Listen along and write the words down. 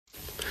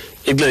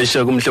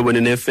Ixesha kumhlobo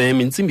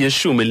ne-FM intsimbi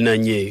yeshumi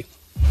elinanye.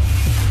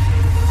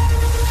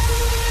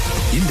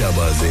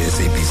 Indaba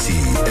ze-SABC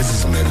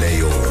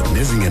ezizimeleyo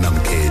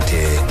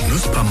nezingenamkhethe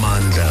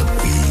nosiphamandla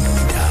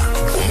kwinda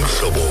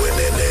umhlobo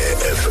wenene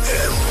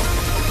FM.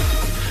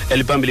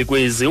 Eliphambili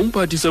kwezi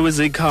Umphathiswa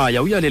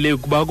wezekhaya uyalele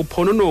ukuba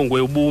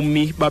kuphononongwe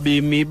ubumi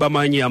babemi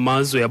bamanye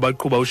amazwe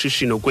abaqhuba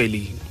ushishino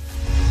kweli.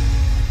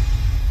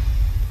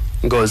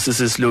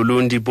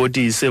 Ngosisisilulu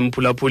ndibhodise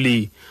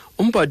mphulaphuli.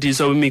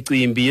 Umphathiswa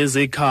wemicimbi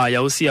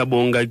yezekhaya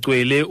uSiyabonga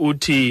Cwele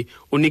uthi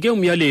unike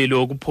umyalelo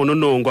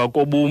wokuphononongwa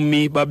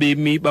kobumi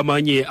babemi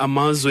bamanye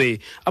amazwe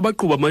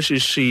abaqhuba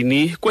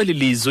amashishini kweli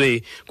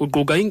lizwe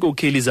kuquka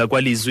iinkokheli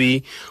zakwa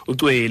Lizwi.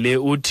 uCwele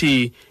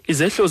uthi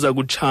izehlo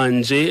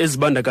zakutshanje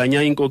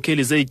ezibandakanya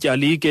iinkokheli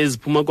zetyalike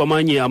eziphuma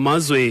kwamanye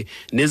amazwe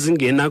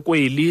nezingena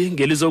kweli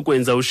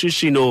ngelizokwenza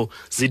ushishino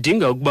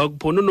zidinga ukuba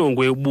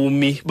kuphononongwe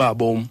ubumi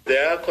babo.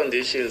 There are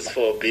conditions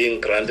for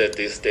being granted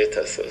these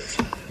statuses.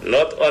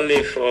 Not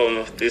only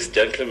from this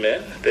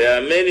gentleman, there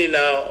are many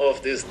now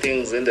of these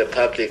things in the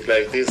public,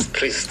 like these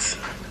priests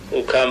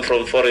who come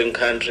from foreign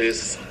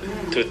countries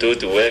to do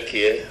the work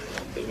here.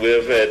 We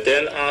have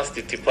then asked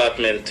the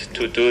department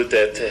to do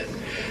that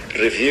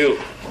review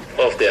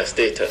of their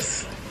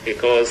status.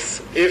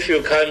 Because if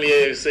you come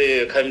here, you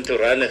say you come to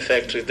run a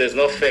factory, there's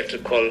no factory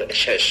called a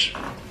shesh.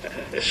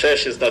 A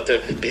shesh is not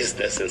a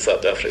business in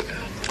South Africa.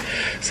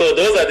 So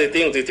those are the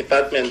things the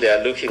department they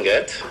are looking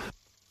at.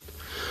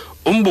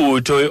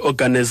 Umbutho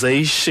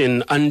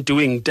Organization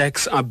Undoing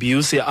Tax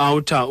Abuse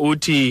Outer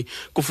uthi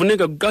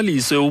kufuneka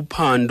kuqaliswe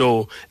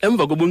uphando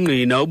emva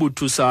kobungqina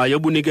obuthusayo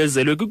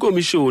obunikezelwe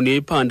kwikomishoni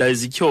ephanda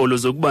izityholo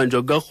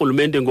zokubanjwa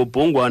kukarhulumente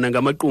ngobhongwana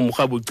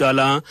ngamaqumrha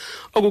bucala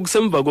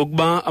okusemva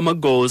kokuba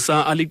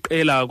amagosa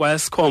aliqela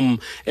kwa-Eskom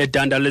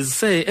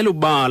edandalazise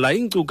elubala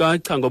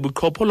iinkcukacha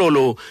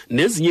ngobuqhophololo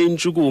nezinye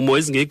iintshukumo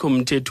ezingekho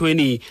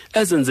mthethweni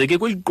ezenzeke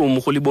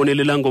kwiliqumrhu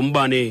libonelela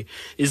ngombane.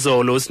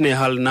 Izolo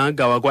uSnehal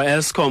Naga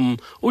wakwa-Eskom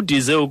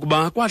udize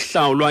ukuba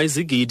kwahlawulwa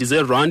izigidi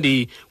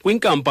zerandi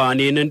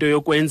kwinkampani enento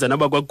yokwenza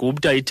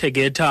nabakwagupta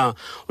iTheketha.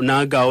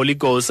 Unaga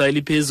oligosa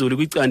eliphezulu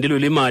kwicandelo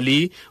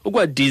lemali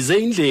ukwadize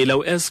indlela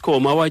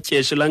uEskom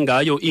awatyeshela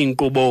ngayo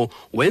iinkqubo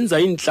wenza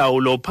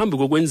intlawulo phambi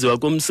kokwenziwa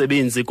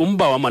komsebenzi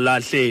kumba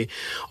wamalahle.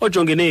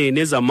 Ojongene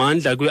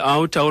nezamandla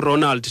kwi-outer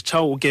uRonald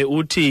Chauke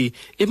uthi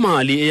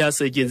imali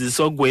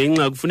eyasetyenziswa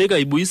gwenxa kufuneka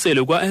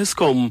ibuyiselwe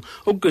kwa-Eskom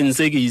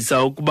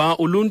ukuqinisekisa ukuba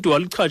uluntu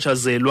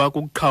aluchatshazelwa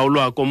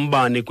kukuqhawulwa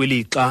kombane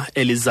kwilixa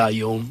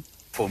elizayo.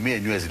 For me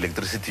and you as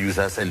electricity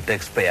users and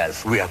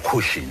taxpayers, we are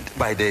cautioned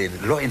by the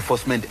law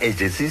enforcement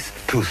agencies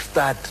to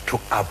start to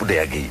up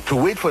their game. To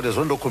wait for the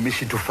Zondo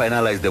Commission to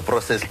finalize the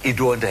process,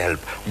 it won't help.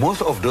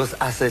 Most of those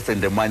assets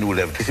and the money will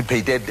have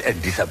dissipated and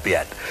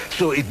disappeared.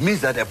 So it means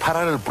that a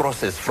parallel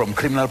process from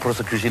criminal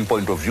prosecution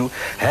point of view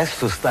has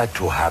to start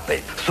to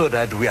happen so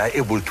that we are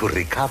able to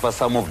recover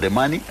some of the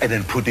money and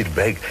then put it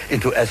back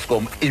into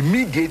Eskom.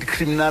 Immediate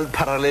criminal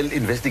parallel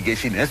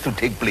investigation has to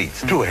take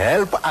place to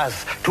help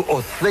us to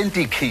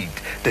authenticate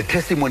the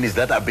testimonies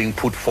that are being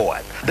put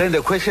forward. Then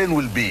the question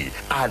will be,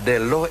 are the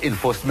law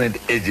enforcement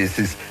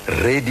agencies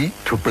ready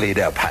to play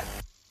their part?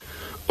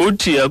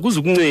 Uthi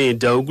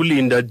akuzukunceda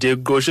ukulinda de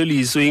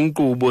kuqosheliswe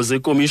inkqubo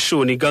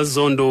zekomishoni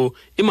kaZondo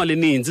imali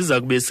eninzi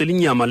zakube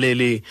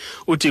selinyamalele.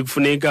 Uthi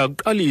kufuneka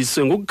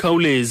kuqaliswe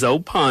ngokukhawuleza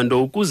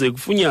uphando ukuze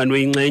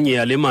kufunyanwe inxenye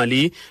yale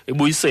mali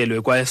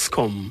ebuyiselwe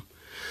kwa-Eskom.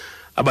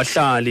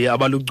 Abahlali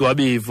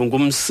abalugcwabivu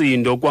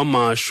ngumsindo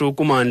kwamashu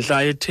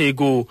kumandla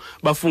eTheku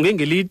bafunge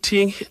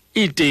ngelithi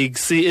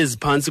iiteksi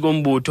eziphansi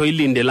kombutho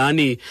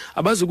ilindelani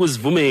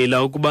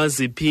abazukuzivumela ukuba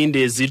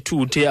ziphinde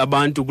zithuthe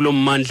abantu kulo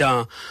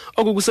mmandla.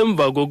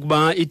 Okusemva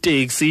kokuba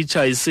iteksi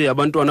itshayise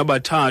abantwana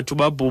abathathu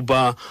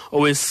babhubha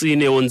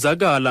owesine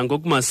wonzakala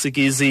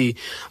ngokumasikizi.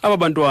 Aba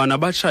bantwana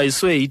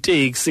batshayiswe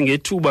iteksi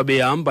ngethuba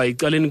behamba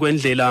icaleni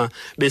kwendlela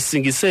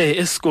besingise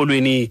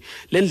esikolweni.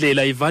 Le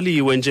ndlela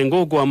ivaliwe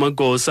njengoko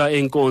amagosa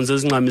enkonzo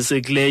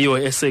ezingxamisekileyo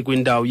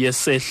esekwindawo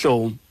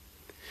yesehlo.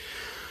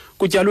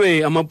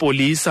 Kutyalwe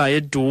amapolisa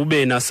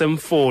eDube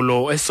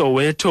nasemfolo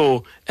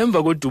eSoweto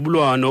emva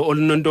kodubulwano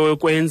olunento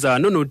yokwenza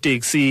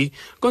nonoteksi.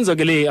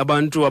 Konzakele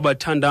abantu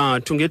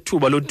abathandathu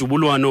ngethuba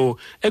lodubulwano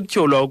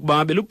ekutyholwa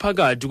ukuba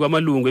beluphakathi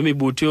kwamalungu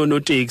emibutho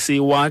yonoteksi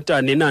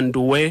wata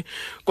nenanduwe.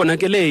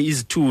 Konakele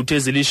izithuthi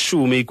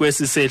ezilishumi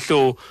kwesi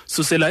sehlo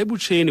susela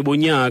ebutsheni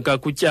bonyaka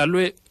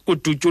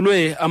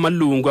kudutyulwe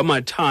amalungu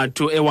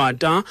amathathu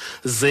ewata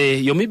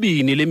ze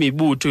yomibini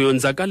lemibutho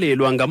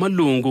yonzakalelwa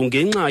ngamalungu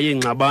ngenxa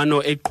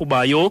yengxabano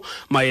eqhubayo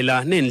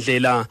mayela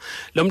nendlela.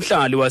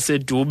 Lomhlali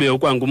waseDube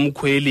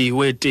okwangumkhweli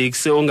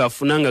weteksi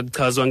ongafunanga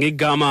kuchazwa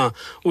ngegama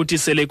uthi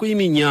sele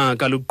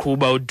kuyiminyaka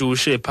luqhuba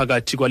udushe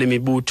phakathi kwale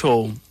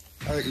mibutho.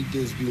 It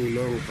has been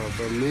long,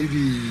 Papa.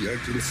 Maybe I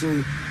can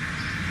say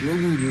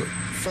maybe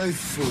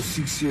 5 or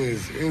 6 years.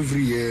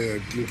 Every year I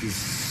think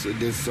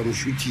there's some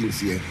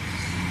shootings here.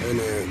 And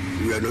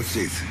we are not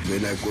safe.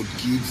 When I got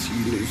kids,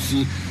 you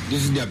see,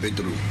 this is their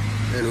bedroom.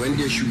 And when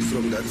they shoot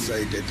from that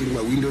side, I think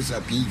my windows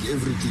are big,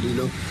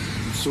 everything,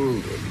 so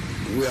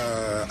we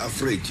are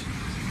afraid.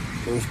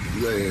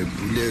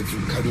 bullets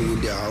coming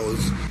in the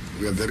house.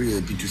 We are very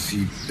happy to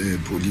see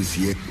police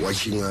here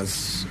watching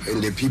us.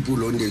 And the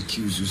people on the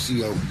queues, you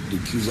see how the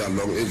queues are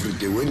long every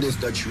day. When they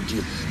start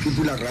shooting,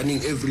 people are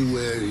running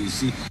everywhere, you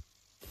see.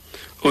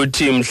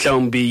 Uthi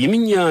mhlawumbi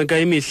iminyaka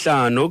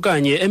emihlanu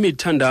okanye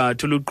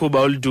emithandathu luqhuba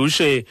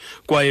oludushe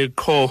kwaye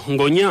qho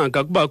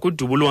ngonyaka kuba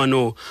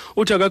kudubulwano.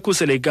 Uthi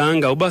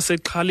akakhuselekanga uba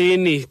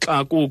sexhaleni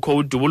xa kukho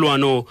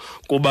udubulwano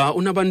kuba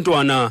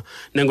unabantwana.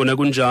 Nangona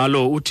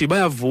kunjalo uthi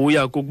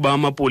bayavuya kukuba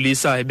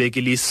amapolisa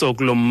ebekile iso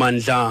kulo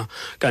mmandla.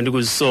 Kanti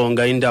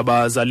kuzisonga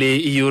indaba zale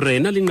iyure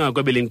nalinqaku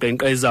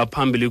ebelinkqenkqeza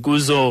phambili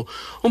kuzo.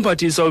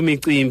 Umphathiswa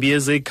wemicimbi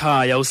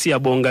yezekhaya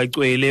uSiyabonga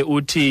Cwele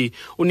uthi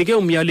unike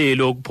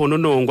umyalelo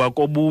wokuphononongwa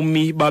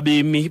kobumi,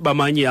 babemi,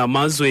 bamanye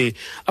amazwe,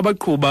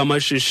 abaqhuba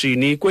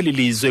amashishini kweli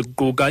lizwe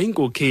kuquka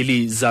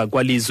iinkokheli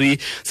zakwa Lizwi.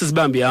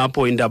 Sizibambe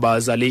apho indaba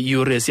zale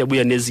iyure,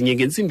 siyabuya nezinye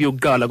ngentsimbi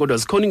yokuqala kodwa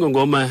zikhona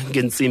ingongoma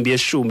ngentsimbi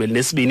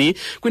ye-12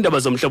 kwindaba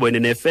zomhlobo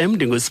NFM. NFM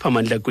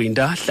ndingusiphamandla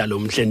Gwinda, hlala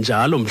umhle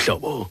njalo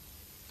mhlobo.